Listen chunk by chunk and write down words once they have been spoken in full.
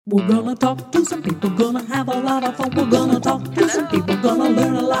We're gonna talk to some people, gonna have a lot of fun. We're gonna talk to some people, gonna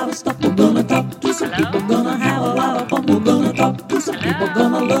learn a lot of stuff. We're gonna talk to some people, gonna have a lot of fun. We're gonna talk to some people,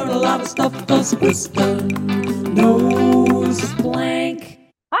 gonna learn a lot of stuff. Cause Kristen knows blank.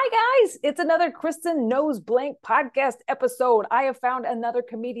 Hi, guys. It's another Kristen Knows Blank podcast episode. I have found another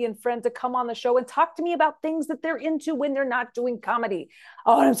comedian friend to come on the show and talk to me about things that they're into when they're not doing comedy.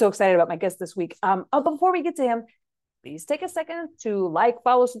 Oh, and I'm so excited about my guest this week. Before we get to him, please take a second to like,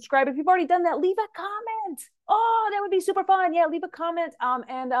 follow, subscribe. If you've already done that, leave a comment. Oh, that would be super fun. Yeah, leave a comment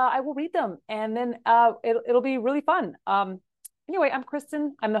and I will read them. And then it'll be really fun. Anyway, I'm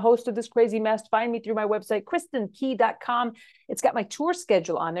Kristen. I'm the host of This Crazy Mess. Find me through my website, kristenkey.com. It's got my tour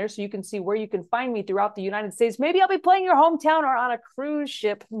schedule on there so you can see where you can find me throughout the United States. Maybe I'll be playing your hometown or on a cruise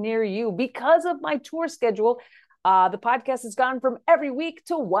ship near you. Because of my tour schedule, the podcast has gone from every week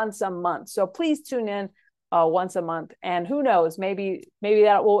to once a month. So please tune in once a month. And who knows, maybe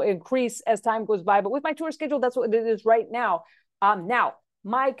that will increase as time goes by. But with my tour schedule, that's what it is right now. Now,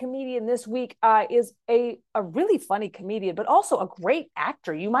 my comedian this week is a really funny comedian, but also a great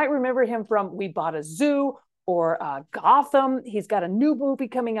actor. You might remember him from We Bought a Zoo or Gotham. He's got a new movie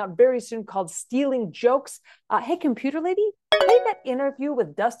coming out very soon called Stealing Jokes. Hey, computer lady, play that interview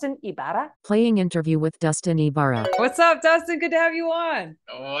with Dustin Ybarra. Playing interview with Dustin Ybarra. What's up, Dustin? Good to have you on.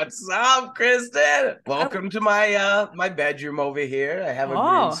 What's up, Kristen? Welcome to my my bedroom over here. I have a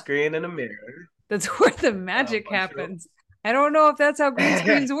green screen and a mirror. That's where the magic happens. I don't know if that's how green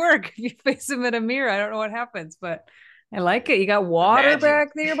screens work. If you face them in a mirror, I don't know what happens, but I like it. You got water back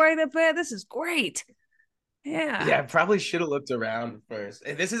there by the bed. This is great. Yeah. Yeah, I probably should have looked around first.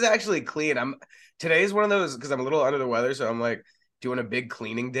 This is actually clean. Today's one of those because I'm a little under the weather, so I'm like doing a big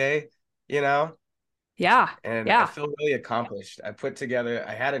cleaning day, you know? Yeah. And I feel really accomplished. I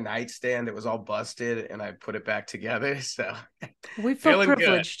had a nightstand that was all busted and I put it back together. So we feel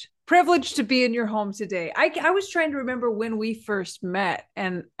privileged. Privileged to be in your home today. I was trying to remember when we first met,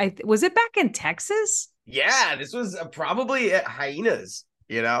 and was it back in Texas? Yeah, this was probably at Hyenas,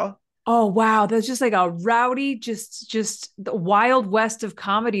 you know? Oh, wow. That's just like a rowdy, just the wild west of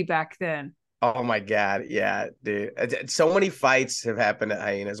comedy back then. Oh my God. Yeah, dude. So many fights have happened at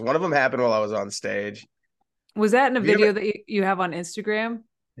Hyenas. One of them happened while I was on stage. Was that in a video that you have on Instagram?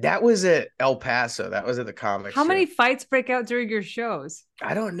 That was at El Paso. That was at the comic How many fights break out during your shows?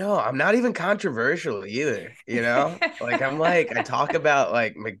 I don't know. I'm not even controversial either, you know? I talk about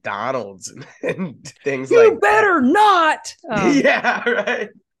like McDonald's and things you better not. Yeah, right.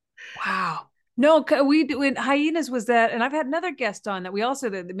 Wow. No, when Hyenas was that, and I've had another guest on that we also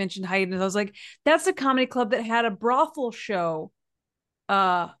that mentioned Hyenas. I was like, that's a comedy club that had a brothel show.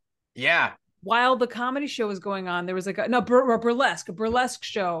 Yeah. While the comedy show was going on, there was like a burlesque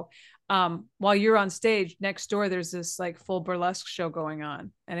show. While you're on stage next door, there's this like full burlesque show going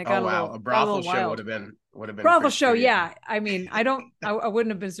on, and it got a brothel show would have been brothel show. Yeah, I mean, I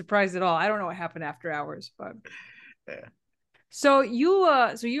wouldn't have been surprised at all. I don't know what happened after hours, but yeah. So did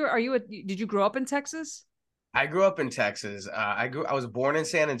you grow up in Texas? I grew up in Texas. I was born in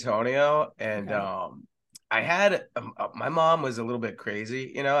San Antonio, and I had my mom was a little bit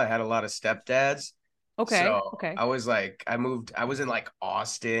crazy, you know. I had a lot of stepdads. Okay. I was like, I was in like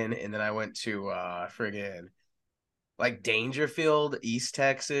Austin, and then I went to friggin' like Dangerfield, East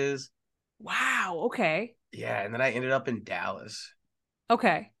Texas. Wow. Okay. Yeah, and then I ended up in Dallas.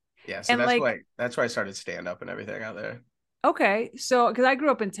 Okay. Yeah, so that's why I started stand up and everything out there. Okay, so because I grew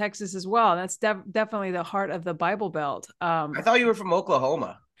up in Texas as well, that's definitely the heart of the Bible Belt. I thought you were from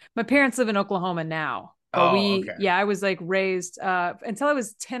Oklahoma. My parents live in Oklahoma now. But I was like raised until I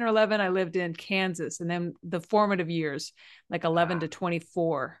was 10 or 11. I lived in Kansas, and then the formative years, like 11 to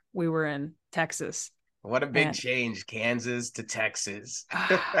 24, we were in Texas. What a big change, Kansas to Texas.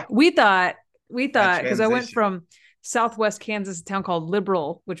 we thought because I went from Southwest Kansas, a town called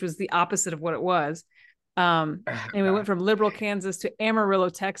Liberal, which was the opposite of what it was. And we went from Liberal, Kansas to Amarillo,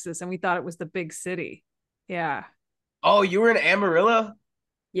 Texas, and we thought it was the big city. Yeah. Oh, you were in Amarillo?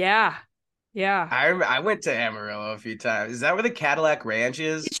 Yeah. Yeah. I went to Amarillo a few times. Is that where the Cadillac Ranch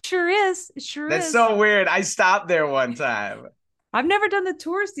is? It sure is. That's so weird. I stopped there one time. I've never done the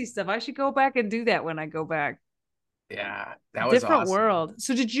touristy stuff. I should go back and do that when I go back. Yeah, that was different awesome. world.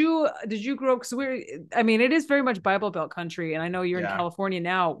 So did you grow up? So it is very much Bible Belt country, and I know you're in California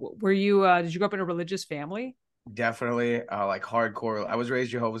now. Were you? Did you grow up in a religious family? Definitely, like hardcore. I was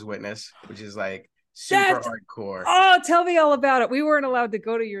raised Jehovah's Witness, which is like super hardcore. Oh, tell me all about it. We weren't allowed to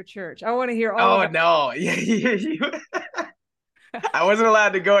go to your church. I want to hear all. Oh no, I wasn't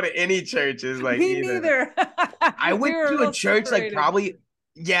allowed to go to any churches. Like me neither. I went to a church separated.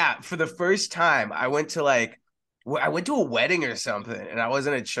 For the first time. I went to like I went to a wedding or something, and I was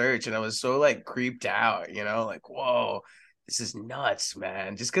in a church, and I was so like creeped out, like, whoa, this is nuts,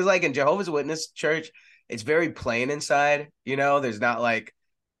 man. Just because like in Jehovah's Witness church, it's very plain inside, there's not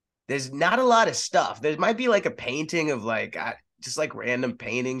a lot of stuff. There might be like a painting of like just like random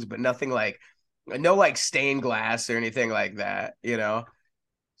paintings, but nothing like no like stained glass or anything like that.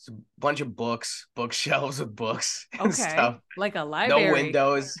 It's a bunch of bookshelves with books and Okay. stuff. Like a No library.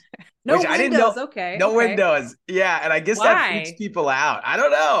 windows, No which I didn't know. windows. Okay. No Okay. windows. Yeah, and I guess that freaks Why? people out. I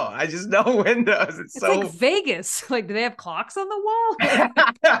don't know. I just know windows. It's It's like so Vegas. Like, do they have clocks on the wall?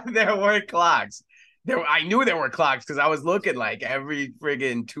 Like, there were clocks. I knew there were clocks because I was looking like every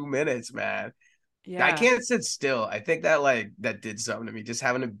friggin' 2 minutes, man. I yeah. can't sit still. I think that did something to me. Just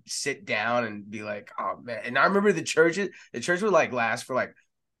having to sit down and be like, oh man. And I remember the church would like last for like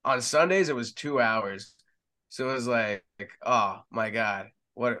on Sundays it was 2 hours. So it was like, oh my God,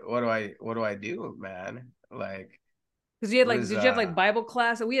 what do I do, man? Like Because you had it like, was did you have like Bible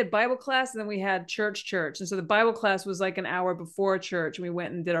class? We had Bible class and then we had church. And so the Bible class was like an hour before church. And we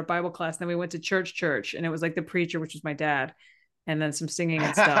went and did our Bible class. And then we went to church. And it was like the preacher, which was my dad, and then some singing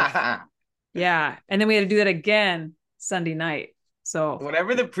and stuff. Yeah. And then we had to do that again Sunday night. So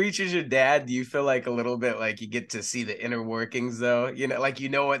whenever the preacher's your dad, do you feel like a little bit like you get to see the inner workings though? Like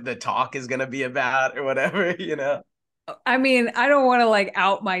what the talk is gonna be about or whatever. I mean, I don't want to like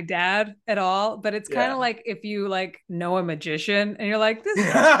out my dad at all, but it's kind Yeah. of like if you like know a magician and you're like, this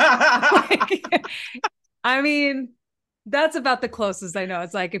like, I mean, that's about the closest I know.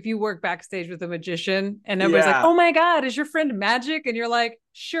 It's like if you work backstage with a magician and everybody's like, Yeah. oh my God, is your friend magic? And you're like,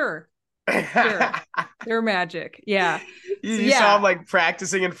 sure, they're magic. Yeah. You saw him like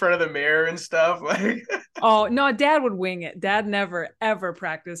practicing in front of the mirror and stuff. Like, Oh no, dad would wing it. Dad never ever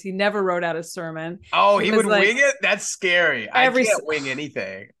practiced. He never wrote out a sermon. oh, He he was would like wing it. That's scary. I every can't wing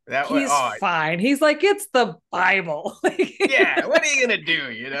anything. he's fine. He's like, it's the Bible. Yeah. What are you gonna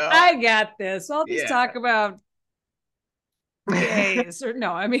do? I got this. I'll just Yeah. talk about gays. Or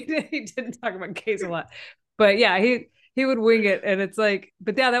no, I mean he didn't talk about gays a lot. But yeah, he would wing it. And it's like,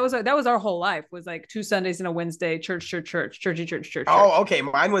 but yeah, that was our whole life, was like 2 Sundays and a Wednesday, churchy church. Oh, okay.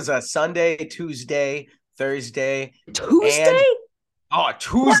 Mine was a Sunday, Tuesday, Thursday, Tuesday? and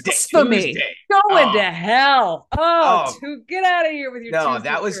Tuesday. Blasphemy. Tuesday. Going to hell. Oh. Get out of here with your No, Tuesday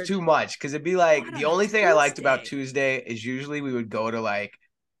that was church. too much because it'd be like What the a only thing I liked about Tuesday. Tuesday is usually we would go to like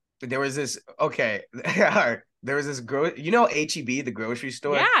there was this there was this HEB, the grocery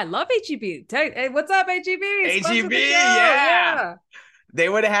store. Yeah, I love HEB. Hey, what's up, HEB? HEB, yeah. They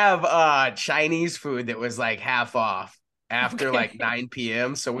would have Chinese food that was like half off after like 9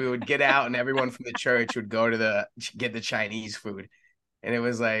 p.m. So we would get out and everyone from the church would go to get the Chinese food. And it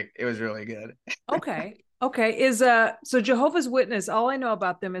was really good. Okay. Is so Jehovah's Witness, all I know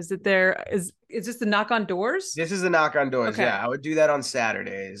about them is that is this the knock on doors? This is the knock on doors. Okay. Yeah, I would do that on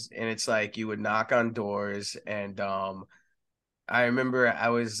Saturdays. And it's like you would knock on doors and I remember I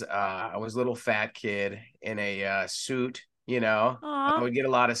was a little fat kid in a suit, Aww. I would get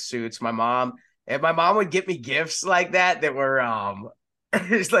a lot of suits. My mom would get me gifts like that were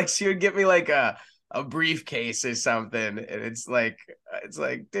it's like she would get me like a briefcase or something, and it's like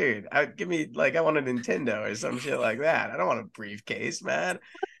dude, give me like I want a Nintendo or some shit like that. I don't want a briefcase, man.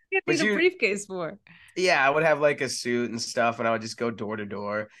 What do you need a briefcase for? Yeah, I would have like a suit and stuff, and I would just go door to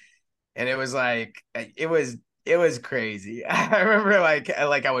door, and it was like it was crazy. I remember like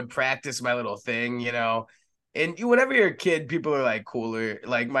I would practice my little thing, and whenever you're a kid, people are like cooler.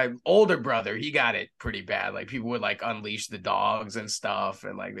 Like my older brother, he got it pretty bad. Like people would like unleash the dogs and stuff,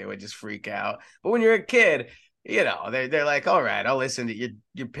 and like they would just freak out. But when you're a kid, they're like, all right, I'll listen to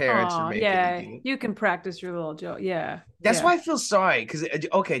your parents are making you. You can practice your little joke. Yeah. That's why I feel sorry because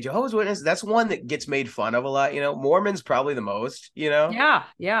Jehovah's Witness, that's one that gets made fun of a lot. Mormons probably the most. Yeah.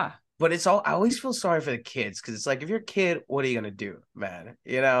 But I always feel sorry for the kids because it's like if you're a kid, what are you gonna do, man?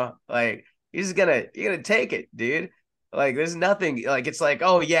 Like. You're gonna take it, dude. Like there's nothing like it's like,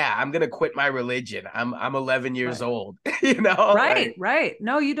 oh yeah, I'm gonna quit my religion. I'm 11 years old. Right.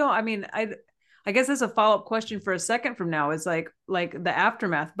 No, you don't. I mean, I guess that's a follow-up question for a second from now is like the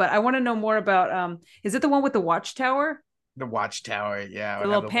aftermath. But I want to know more about is it the one with the watchtower? The watchtower, yeah. The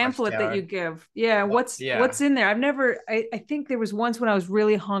little pamphlet that you give. Yeah, what's in there? I think there was once when I was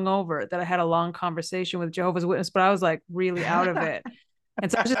really hungover that I had a long conversation with Jehovah's Witness, but I was like really out of it. And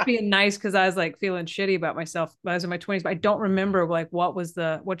so I was just being nice because I was like feeling shitty about myself. I was in my 20s, but I don't remember like what's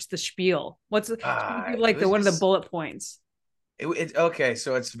the spiel? What's what are the bullet points? It's okay.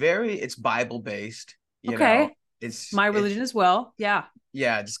 So it's Bible based. Okay. It's my religion as well. Yeah.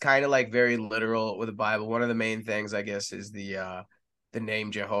 Yeah, just kind of like very literal with the Bible. One of the main things, I guess, is the the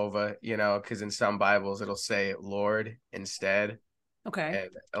name Jehovah, because in some Bibles it'll say Lord instead. Okay.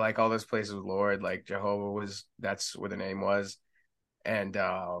 And like all those places with Lord, like Jehovah that's where the name was. And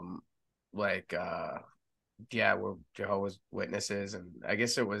like yeah, we're Jehovah's Witnesses. And I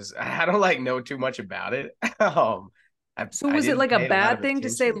guess I don't like know too much about it. So I was it didn't like a pay a lot bad of thing to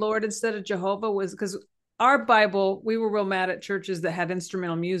say attention. Lord instead of Jehovah? Was because our Bible, we were real mad at churches that had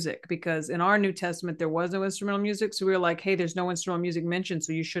instrumental music, because in our New Testament there was no instrumental music. So we were like, hey, there's no instrumental music mentioned,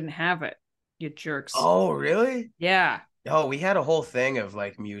 so you shouldn't have it, you jerks. Oh, really? Yeah. Oh, we had a whole thing of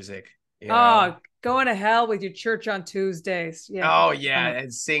like music, Oh, going to hell with your church on Tuesdays. Yeah. Oh yeah,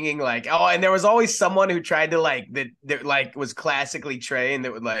 and singing like and there was always someone who tried to that like was classically trained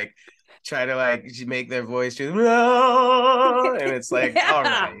that would like try to like make their voice just and it's like, all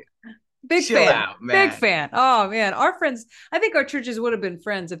Yeah. right, Big chill fan. out, Big man. fan. Oh man, our friends. I think our churches would have been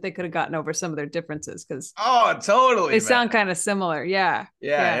friends if they could have gotten over some of their differences, because Oh, totally, they man. sound kind of similar. Yeah.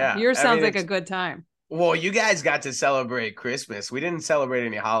 Yeah, yeah. Yours I sounds mean, like a good time. well, you guys got to celebrate Christmas. We didn't celebrate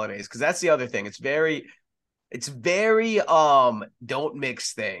any holidays because that's the other thing. It's very don't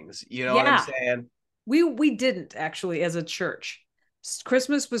mix things. You know what I'm Yeah. saying? We didn't actually as a church.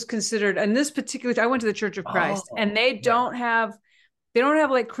 Christmas was considered, and this particular, I went to the Church of Christ, and Oh, yeah. they don't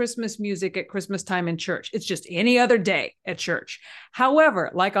have like Christmas music at Christmas time in church. It's just any other day at church. However,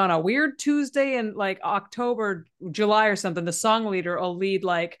 like on a weird Tuesday in like October, July or something, the song leader will lead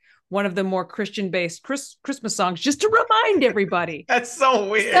like one of the more Christian-based Christmas songs, just to remind everybody. That's so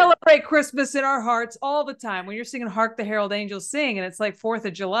weird. Celebrate Christmas in our hearts all the time. When you're singing Hark the Herald Angels Sing and it's like 4th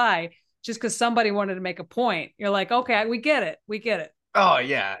of July, just because somebody wanted to make a point, you're like, okay, we get it. Oh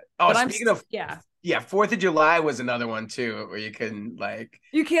yeah. Oh, But speaking of yeah. yeah, 4th of July was another one too, where you couldn't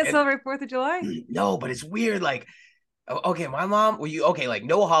You can't and celebrate 4th of July? no, but it's weird. Like, okay, my mom, okay, like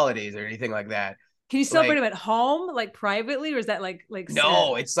no holidays or anything like that. Can you celebrate Like, them at home, like privately, or is that like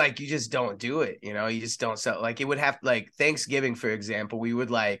no, said? it's like you just don't do it. You just don't sell. Like, it would have like Thanksgiving, for example, we would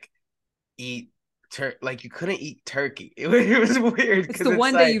like eat like you couldn't eat turkey. It was weird It's because the it's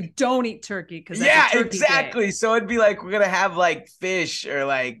one day like you don't eat turkey because that's a yeah, turkey exactly. day. So it'd be like we're gonna have like fish or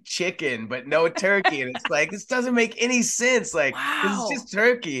like chicken, but no turkey, and it's like this doesn't make any sense. Like, because it's Wow. just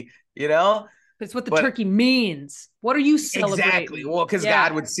turkey. It's what the But turkey means. What are you exactly, celebrating? well, because God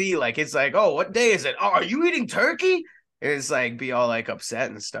Yeah. would see, like, it's like, oh, what day is it? Oh, are you eating turkey? And it's like be all like upset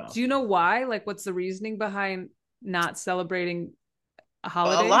and stuff. Do you know why? Like, what's the reasoning behind not celebrating A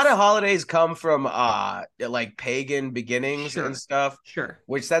lot of holidays? holidays come from like pagan beginnings and Sure. stuff, Sure.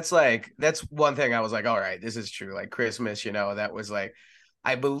 which that's one thing I was like, all right, this is true. Like Christmas, that was like,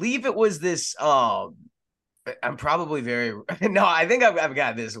 I believe it was this I'm probably very no, I think I've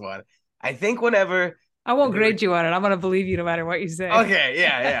got this one. I think whenever I won't there, grade you on it. I'm going to believe you no matter what you say. okay,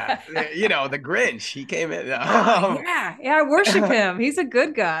 yeah. The Grinch, he came in. Oh, yeah. Yeah, I worship him. He's a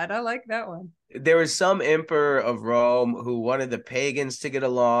good God. I like that one. There was some emperor of Rome who wanted the pagans to get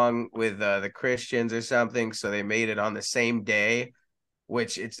along with the Christians or something, so they made it on the same day,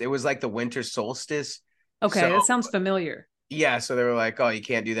 which it was like the winter solstice. Okay, So that sounds familiar. yeah, so they were like, oh, you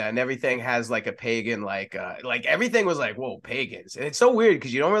can't do that, and everything has like a pagan like everything was like, whoa, pagans, and it's so weird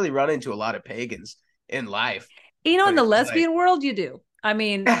because you don't really run into a lot of pagans in life, In but the it's just like lesbian world, you do. I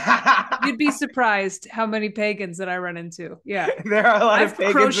mean, you'd be surprised how many pagans that I run into. Yeah. there are a lot of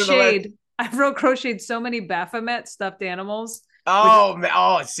pagans in the list. I've crocheted so many Baphomet stuffed animals.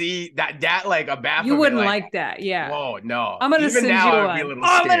 Oh, see that like a You Baphomet, wouldn't like, like that. Yeah. whoa, no. I'm going to Even send now, you I would be a one. little Oh,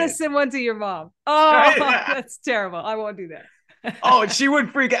 I'm going to scared. send one to your mom. Oh, Yeah. that's terrible. I won't do that. Oh, and she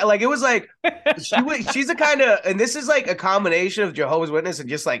would freak out. Like, it was like she's a kind of, and this is like a combination of Jehovah's Witness and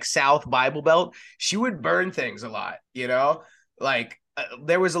just like South Bible Belt. She would burn things a lot. Like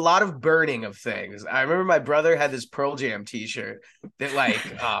there was a lot of burning of things. I remember my brother had this Pearl Jam t-shirt that like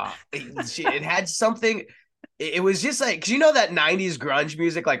it had something. It was just like, cause that 90s grunge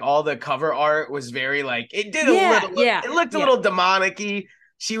music, like all the cover art was very like, it did it looked a little demonic-y.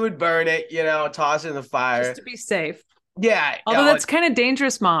 She would burn it, toss it in the fire. Just to be safe. Yeah. Although that's kind of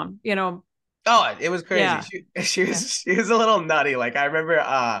dangerous, Mom. Oh, it was crazy. Yeah. She was a little nutty. Like I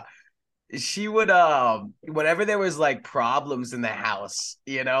remember she would whenever there was like problems in the house,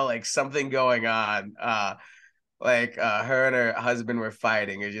 like something going on, like her and her husband were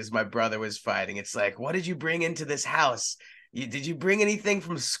fighting, or just my brother was fighting. It's like, what did you bring into this house? Did you bring anything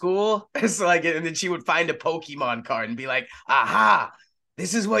from school? It's like, and then she would find a Pokemon card and be like, aha,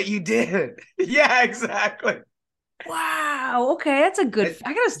 this is what you did. Yeah, exactly. Wow. Okay, that's a good.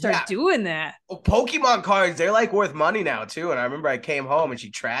 I gotta start doing that. Well, Pokemon cards, they're like worth money now too. And I remember I came home and she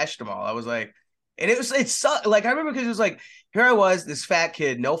trashed them all. I was like, And it's sucked. Like, I remember because it was like, here I was, this fat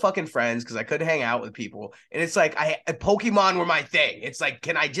kid, no fucking friends because I couldn't hang out with people. And it's like, Pokemon were my thing. It's like,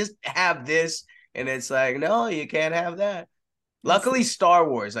 can I just have this? And it's like, no, you can't have that. Luckily, Star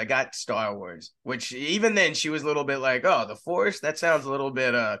Wars. I got Star Wars, which even then she was a little bit like, oh, the Force? That sounds a little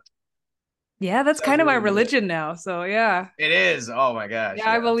bit, Yeah, that's kind of my religion now. So yeah. It is. Oh my gosh.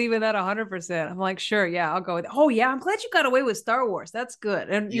 Yeah, I believe in that 100%. I'm like, sure, yeah, I'll go with it. Oh yeah, I'm glad you got away with Star Wars. That's good.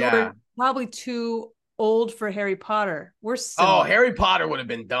 And you were probably too old for Harry Potter. We're similar. Oh, Harry Potter would have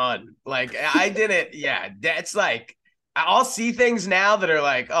been done. Like I didn't. Yeah, that's like I'll see things now that are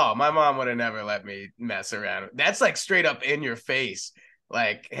like, oh, my mom would have never let me mess around. That's like straight up in your face.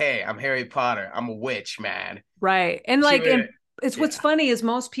 Like, hey, I'm Harry Potter. I'm a witch, man. Right. And like, it's what's funny is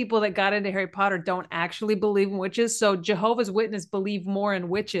most people that got into Harry Potter don't actually believe in witches. So Jehovah's Witness believe more in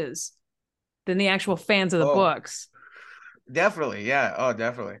witches than the actual fans of the books. Definitely. Yeah. Oh,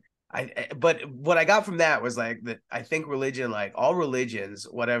 definitely. But what I got from that was like that I think religion, like all religions,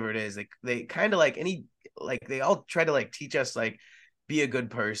 whatever it is, they kind of like they all try to like teach us like be a good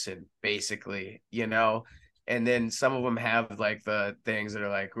person, basically, you know. And then some of them have like the things that are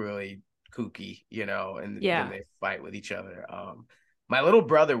like really kooky, you know, and then they fight with each other. My little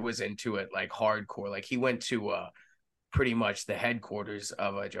brother was into it like hardcore. Like he went to pretty much the headquarters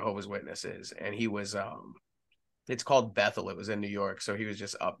of Jehovah's Witnesses, and he was it's called Bethel. It was in New York, so he was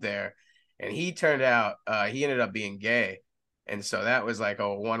just up there, and he turned out he ended up being gay, and so that was like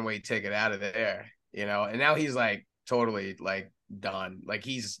a one-way ticket out of there, you know. And now he's like totally like done. Like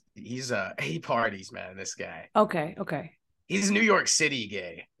he's he parties, man, this guy. Okay. He's New York City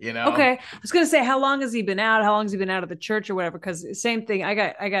gay, you know. Okay, I was gonna say, how long has he been out? How long has he been out of the church or whatever? Because same thing, I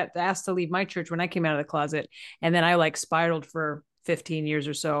got asked to leave my church when I came out of the closet, and then I like spiraled for 15 years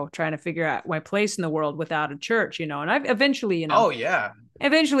or so trying to figure out my place in the world without a church, you know. And I've eventually, you know,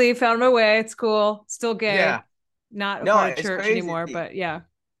 eventually found my way. It's cool, still gay, not a part of church anymore, but yeah.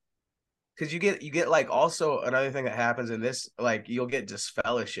 Because you get like also another thing that happens in this, like you'll get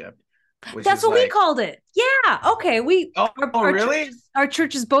disfellowship. That's what we called it. Yeah. Okay. Really? Our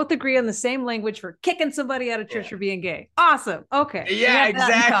churches both agree on the same language for kicking somebody out of church for being gay. Awesome. Okay. Yeah,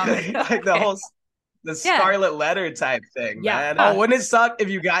 exactly. Like the Scarlet Letter type thing, man. Oh, wouldn't it suck if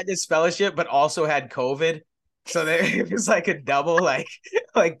you got disfellowship but also had COVID? So it was like a double, like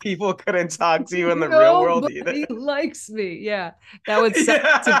people couldn't talk to you in the real world either. He likes me. Yeah. That would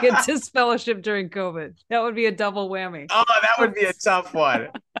suck to get disfellowship during COVID. That would be a double whammy. Oh, that would be a tough one.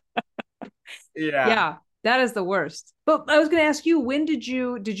 Yeah, that is the worst. But I was going to ask you, when did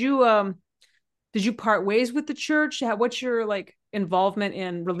you part ways with the church? What's your like involvement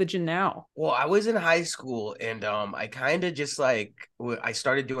in religion now? Well, I was in high school, and I kind of just like I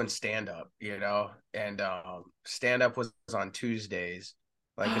started doing stand up, you know, and stand up was on Tuesdays,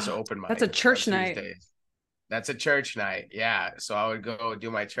 like this open mic. That's a church night. That's a church night, yeah. So I would go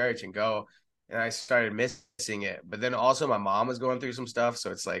do my church and go. And I started missing it. But then also my mom was going through some stuff.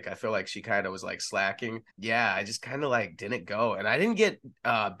 So it's like, I feel like she kind of was like slacking. Yeah, I just kind of like didn't go. And I didn't get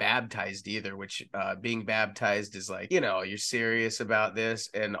baptized either, which being baptized is like, you know, you're serious about this.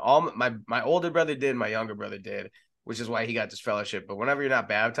 And all my older brother did, my younger brother did, which is why he got disfellowship. But whenever you're not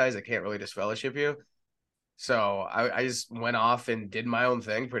baptized, I can't really disfellowship you. So I just went off and did my own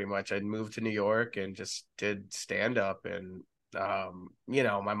thing pretty much. I moved to New York and just did stand up. And you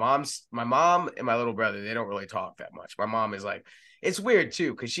know, my mom and my little brother, they don't really talk that much. My mom is like, it's weird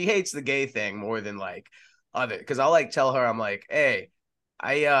too, because she hates the gay thing more than like other, because I'll like tell her, I'm like, hey,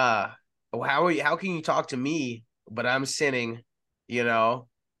 how can you talk to me but I'm sinning, you know,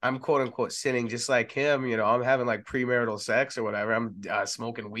 I'm quote unquote sinning just like him, you know, I'm having like premarital sex or whatever, I'm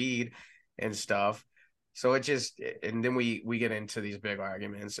smoking weed and stuff. So it just, and then we get into these big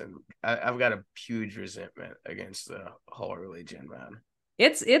arguments, and I've got a huge resentment against the whole religion, man.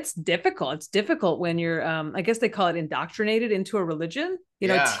 It's difficult. It's difficult when you're, I guess they call it indoctrinated into a religion, you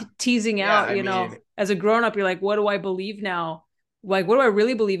know, teasing out, you know, as a grown up, you're like, what do I believe now? Like, what do I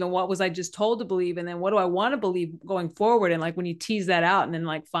really believe? And what was I just told to believe? And then what do I want to believe going forward? And like, when you tease that out and then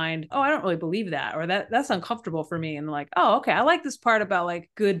like find, oh, I don't really believe that, or that's uncomfortable for me. And like, oh, okay. I like this part about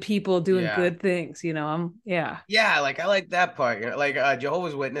like good people doing good things, you know? Yeah, like, I like that part, you know, like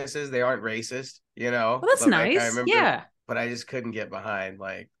Jehovah's Witnesses, they aren't racist, you know? Well, that's nice. Like, I remember, but I just couldn't get behind,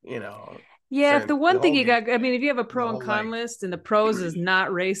 like, you know. Yeah. If the one thing you got, I mean, if you have a pro and con list and the pros is not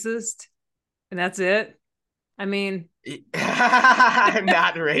racist and that's it. I mean, I'm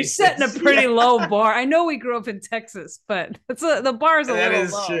not racist. You're setting a pretty low bar. I know we grew up in Texas, but the bar's a little low. That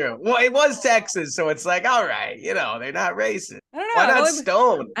is true. Well, it was Texas, so it's like, all right, you know, they're not racist. I don't know. Why not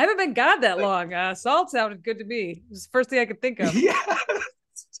Stone? I haven't been God that long. Salt sounded good to me. It was the first thing I could think of. Yeah,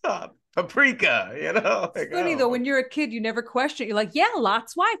 stop. paprika, you know? It's funny though, when you're a kid, you never question it. You're like, yeah,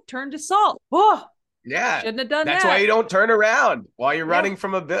 Lot's wife turned to salt. Oh, yeah. shouldn't have done That's that. why you don't turn around while you're running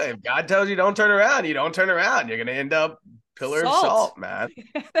from a bill. If God tells you don't turn around, you don't turn around. You're going to end up pillar of salt, man.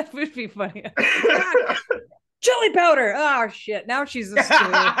 That would be funny. Chili powder. Oh, shit. Now she's a stew.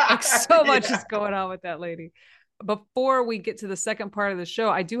 Like so much is going on with that lady. Before we get to the second part of the show,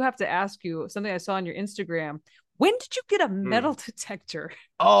 I do have to ask you something I saw on your Instagram. When did you get a metal detector?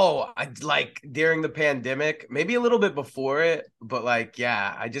 Oh, like during the pandemic, maybe a little bit before it, but like,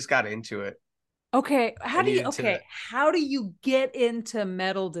 yeah, I just got into it. Okay, how do you get into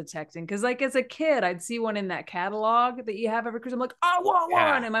metal detecting? Because like as a kid, I'd see one in that catalog that you have every Christmas. I'm like, I want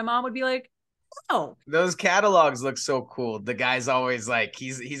one, and my mom would be like, "Oh, those catalogs look so cool." The guy's always like,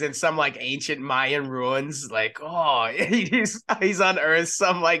 he's in some like ancient Mayan ruins, like, oh, he's unearthed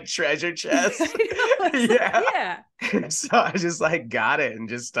some like treasure chest. Yeah. So I just like got it and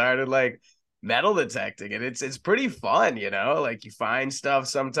just started like metal detecting, and it's pretty fun, you know. Like you find stuff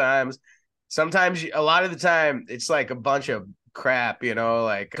sometimes. Sometimes, a lot of the time, it's like a bunch of crap, you know,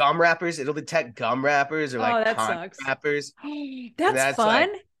 like gum wrappers. It'll detect gum wrappers or like con wrappers. That's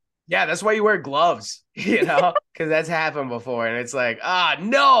fun. Like, yeah, that's why you wear gloves, you know, because that's happened before. And it's like,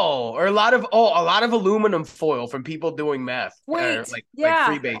 no, or a lot of aluminum foil from people doing meth. Wait, like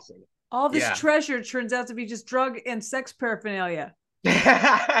freebasing. All this treasure turns out to be just drug and sex paraphernalia.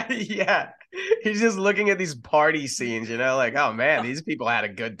 Yeah, he's just looking at these party scenes, you know, like, oh man, these people had a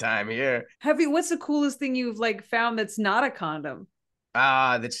good time here. What's the coolest thing you've like found that's not a condom?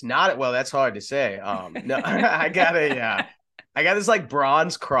 That's not, well, that's hard to say. No, I got this like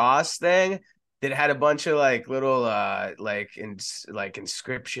bronze cross thing that had a bunch of like little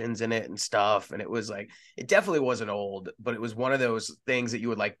inscriptions in it and stuff, and it was like, it definitely wasn't old, but it was one of those things that you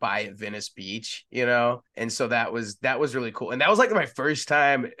would like buy at Venice Beach, you know. And so that was really cool, and that was like my first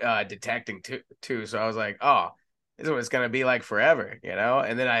time detecting too. So I was like, oh, this is what it's gonna be like forever, you know.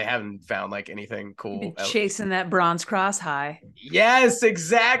 And then I haven't found like anything cool. Chasing that bronze cross high. Yes,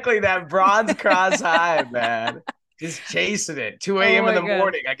 exactly, that bronze cross high, man. Just chasing it. 2 a.m. in the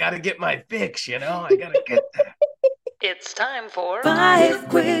morning. I got to get my fix, you know? I got to get that. It's time for 5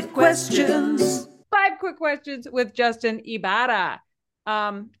 quick questions. 5 quick questions with Justin Ybarra.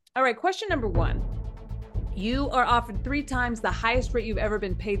 All right, question number 1. You are offered 3 times the highest rate you've ever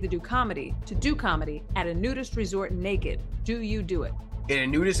been paid to do comedy at a nudist resort naked. Do you do it? In a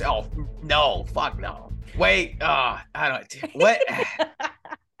nudist? Oh, no. Fuck no. Wait. I don't. What?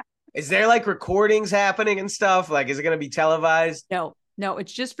 Is there like recordings happening and stuff? Like, is it going to be televised? No,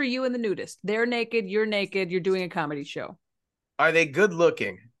 it's just for you and the nudist. They're naked, you're doing a comedy show. Are they good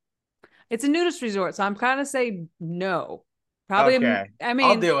looking? It's a nudist resort, so I'm kind of saying no. Probably. Okay. I mean,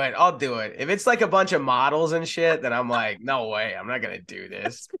 I'll do it. If it's like a bunch of models and shit, then I'm like, no way, I'm not going to do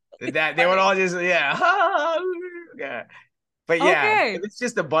this. They would all just, yeah. But yeah, if it's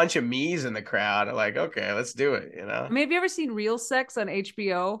just a bunch of me's in the crowd, I'm like, okay, let's do it, you know? I mean, have you ever seen Real Sex on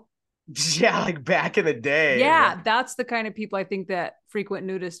HBO? Yeah, like back in the day. Yeah, that's the kind of people I think that frequent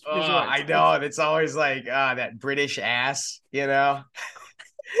nudist resorts. I know. It's always like that British ass, you know?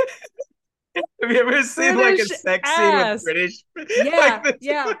 Have you ever seen like a sex scene with British?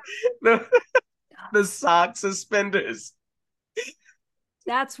 Yeah, like the sock suspenders.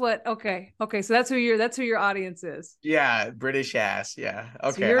 That's what. Okay. So that's who your audience is. Yeah, British ass. Yeah.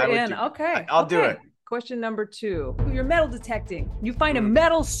 Okay. So you're in. Okay. I'll do it. Question number 2. You're metal detecting. You find a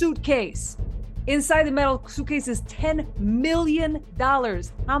metal suitcase. Inside the metal suitcase is $10 million.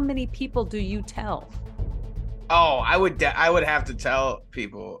 How many people do you tell? Oh, I would have to tell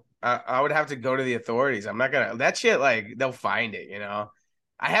people. I would have to go to the authorities. I'm not gonna. That shit, like, they'll find it. You know.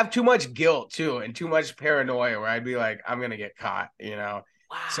 I have too much guilt too, and too much paranoia where I'd be like, I'm gonna get caught. You know.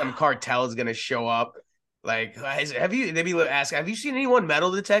 Wow. Some cartel is gonna show up. Like, they'd be asking, have you seen anyone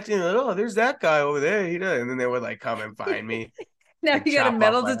metal detecting? Like, oh, there's that guy over there. He does. And then they would like come and find me. Now like, you got a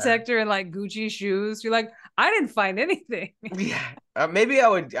metal detector and like Gucci shoes. You're like, I didn't find anything. Yeah. Maybe I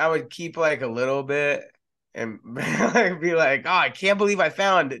would keep like a little bit and be like, oh, I can't believe I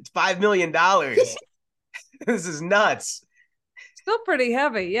found $5 million. This is nuts. Still pretty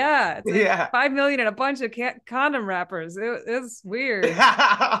heavy, yeah. It's like $5 million and a bunch of condom wrappers. It's weird.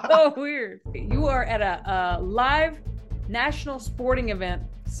 So weird. You are at a live national sporting event.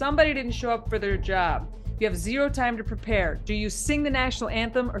 Somebody didn't show up for their job. You have 0 time to prepare. Do you sing the national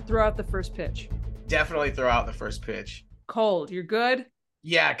anthem or throw out the first pitch? Definitely throw out the first pitch. Cold. You're good?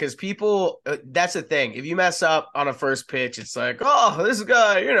 Yeah, because people, that's the thing. If you mess up on a first pitch, it's like, oh, this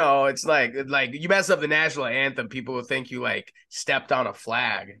guy, you know, it's like you mess up the national anthem, people will think you like stepped on a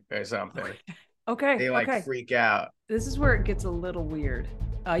flag or something. Okay. They like freak out. This is where it gets a little weird.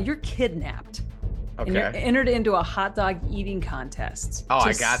 You're kidnapped. Okay. And you're entered into a hot dog eating contest. Oh, to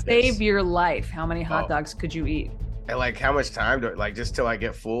I got save this. your life. How many hot dogs could you eat? And like, how much time do like just till I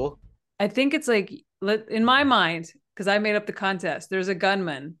get full? I think it's like, in my mind, because I made up the contest, there's a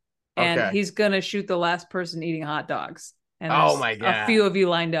gunman and he's going to shoot the last person eating hot dogs. And Oh there's my God. a few of you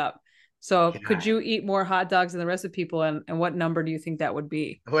lined up. So God. could you eat more hot dogs than the rest of people? And what number do you think that would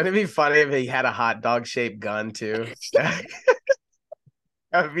be? Wouldn't it be funny if he had a hot dog shaped gun too? That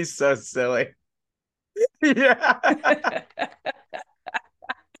would be so silly. Yeah.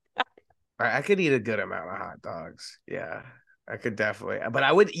 I could eat a good amount of hot dogs. Yeah, I could definitely. But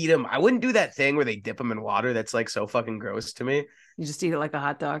I would eat them. I wouldn't do that thing where they dip them in water. That's like so fucking gross to me. You just eat it like a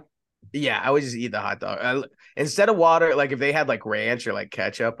hot dog? Yeah, I would just eat the hot dog. Instead of water, like if they had like ranch or like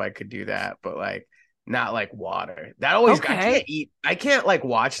ketchup, I could do that. But like not like water. That always I can't like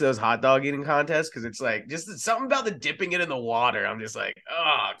watch those hot dog eating contests because it's like just something about the dipping it in the water. I'm just like,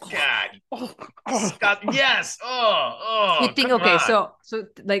 oh God. Yes. You think okay, so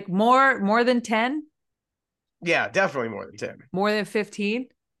like more than 10? Yeah, definitely more than 10. More than 15?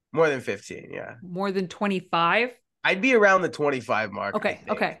 More than 15, yeah. More than 25? I'd be around the 25 mark. Okay.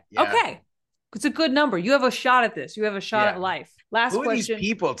 Yeah. Okay. It's a good number. You have a shot at this. You have a shot at life. Last Who question. Are these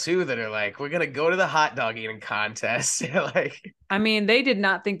people too that are like, we're gonna go to the hot dog eating contest? Like, I mean, they did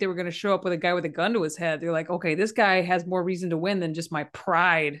not think they were gonna show up with a guy with a gun to his head. They're like, okay, this guy has more reason to win than just my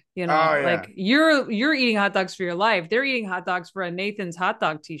pride. You know, like you're eating hot dogs for your life. They're eating hot dogs for a Nathan's hot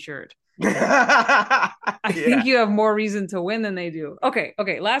dog t-shirt. I think you have more reason to win than they do. Okay.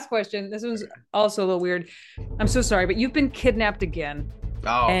 Last question. This one's also a little weird. I'm so sorry, but you've been kidnapped again.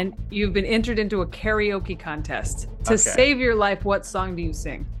 Oh. And you've been entered into a karaoke contest. To save your life, what song do you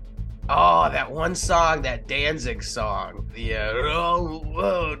sing? Oh, that one song, that Danzig song. Yeah,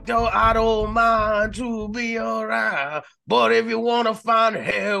 I don't mind to be around, but if you want to find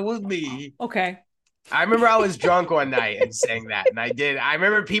hell with me. Okay. I remember I was drunk one night and sang that, and I did. I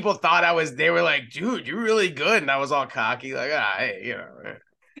remember people thought they were like, dude, you're really good. And I was all cocky, like, hey, you know.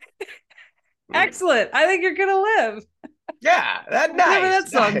 Excellent. I think you're going to live. Yeah, that's nice. Whatever that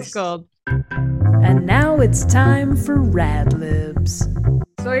song's called. And now it's time for Rad Libs.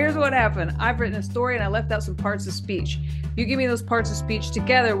 So here's what happened. I've written a story and I left out some parts of speech. You give me those parts of speech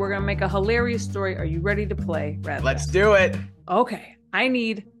together, we're going to make a hilarious story. Are you ready to play Rad Libs? Let's do it. Okay. I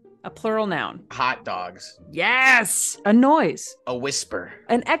need a plural noun. Hot dogs. Yes. A noise. A whisper.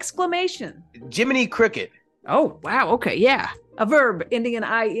 An exclamation. Jiminy Cricket. Oh, wow. Okay. Yeah. A verb ending in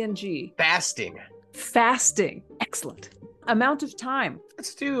ing. Fasting. Fasting. Excellent. Amount of time.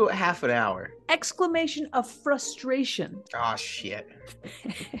 Let's do half an hour. Exclamation of frustration. Oh, shit.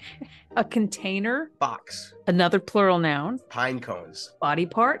 A container. Box. Another plural noun. Pine cones. Body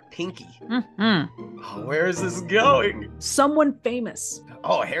part. Pinky. Mm-hmm. Oh, where is this going? Someone famous.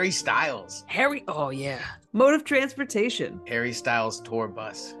 Oh, Harry Styles. Oh, yeah. Mode of transportation. Harry Styles tour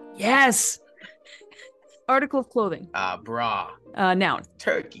bus. Yes. Article of clothing. Bra. Noun.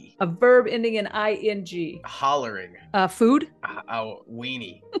 Turkey. A verb ending in ing. Hollering. Food.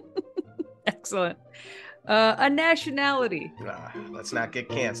 Weenie. Excellent. A nationality. Let's not get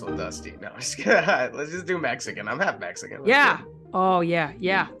canceled, Dusty. No, let's just do Mexican. I'm half Mexican. Yeah. Oh,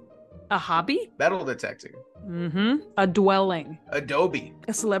 yeah. A hobby. Metal detecting. Mm-hmm. A dwelling. Adobe.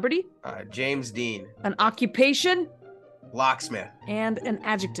 A celebrity. James Dean. An occupation. Locksmith. And an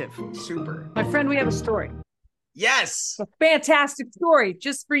adjective. Super. My friend, we have a story. Yes. A fantastic story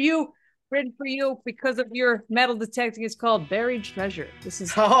just for you, written for you because of your metal detecting. It's called Buried Treasure. This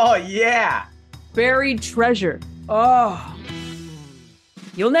is Buried Treasure. Oh.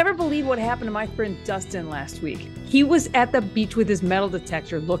 You'll never believe what happened to my friend Dustin last week. He was at the beach with his metal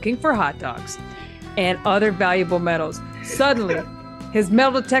detector looking for hot dogs and other valuable metals. Suddenly, his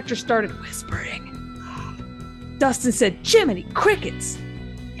metal detector started whispering. Dustin said, "Jiminy Crickets,"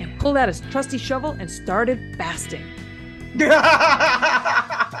 and pulled out his trusty shovel and started fasting.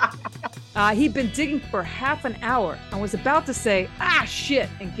 He'd been digging for half an hour and was about to say, shit,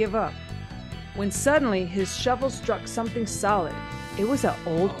 and give up, when suddenly his shovel struck something solid. It was an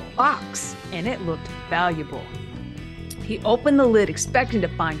old box, and it looked valuable. He opened the lid expecting to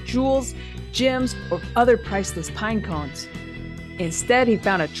find jewels, gems, or other priceless pine cones. Instead, he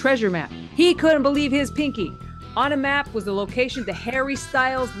found a treasure map. He couldn't believe his pinky. On a map was the location to Harry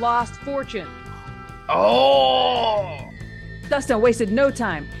Styles' lost fortune. Oh! Dustin wasted no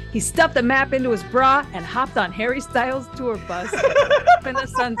time. He stuffed the map into his bra and hopped on Harry Styles' tour bus in the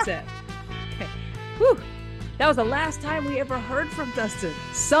sunset. Whew. That was the last time we ever heard from Dustin.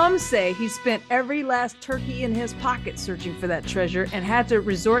 Some say he spent every last turkey in his pocket searching for that treasure and had to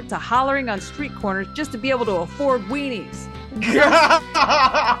resort to hollering on street corners just to be able to afford weenies.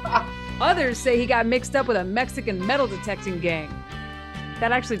 Others say he got mixed up with a Mexican metal detecting gang.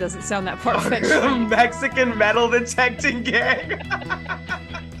 That actually doesn't sound that far-fetched. Mexican metal detecting gang.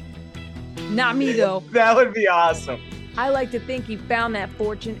 Not me, though. That would be awesome. I like to think he found that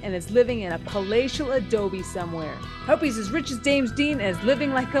fortune and is living in a palatial adobe somewhere. Hope he's as rich as James Dean and is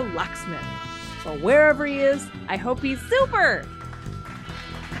living like a locksmith. So wherever he is, I hope he's super.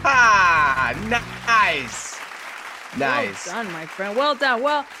 Ah, nice. Nice. Well done, my friend. Well done.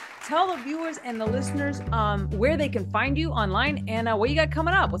 Well, tell the viewers and the listeners where they can find you online and what you got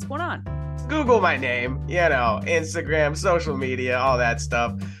coming up. What's going on? Google my name, Instagram, social media, all that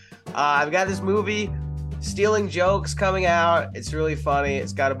stuff. I've got this movie, Stealing Jokes, coming out. It's really funny.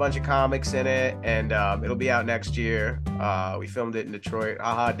 It's got a bunch of comics in it, and it'll be out next year. We filmed it in Detroit.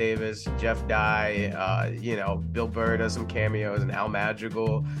 Aha Davis, Jeff Dye, Bill Burr does some cameos, and Al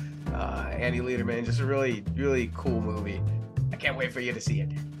Madrigal, Andy Lederman. Just a really, really cool movie. I can't wait for you to see it.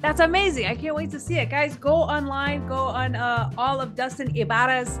 That's amazing. I can't wait to see it. Guys, go online, go on all of Dustin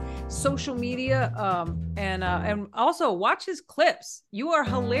Ybarra's social media, and also watch his clips. You are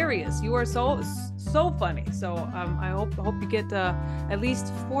hilarious. You are so funny. So I hope you get at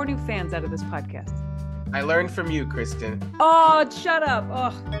least 4 new fans out of this podcast. I learned from you, Kristen. Oh, shut up.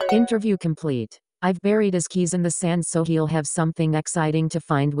 Oh. Interview complete. I've buried his keys in the sand so he'll have something exciting to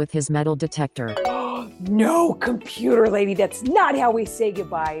find with his metal detector. No, computer lady, that's not how we say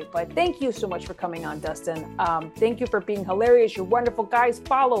goodbye. But thank you so much for coming on, Dustin. Thank you for being hilarious. You're wonderful. Guys,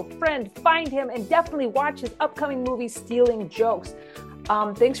 follow, friend, find him, and definitely watch his upcoming movie, Stealing Jokes.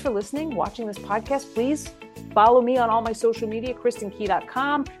 Thanks for listening, watching this podcast. Please follow me on all my social media,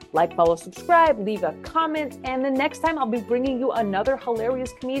 kristenkey.com. Like, follow, subscribe, leave a comment. And the next time I'll be bringing you another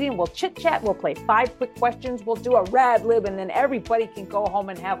hilarious comedian. We'll chit chat. We'll play 5 quick questions. We'll do a rad lib, and then everybody can go home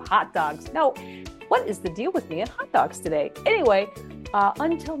and have hot dogs. No, what is the deal with me and hot dogs today? Anyway,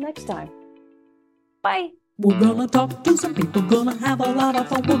 until next time. Bye. We're gonna talk to some people, gonna have a lot of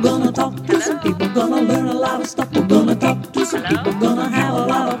fun. We're gonna talk to some people, gonna learn a lot of stuff. We're gonna talk to some people, gonna have a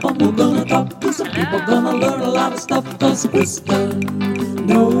lot of fun. We're gonna talk to some people, gonna learn a lot of stuff. 'Cause Kristen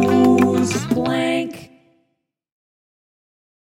knows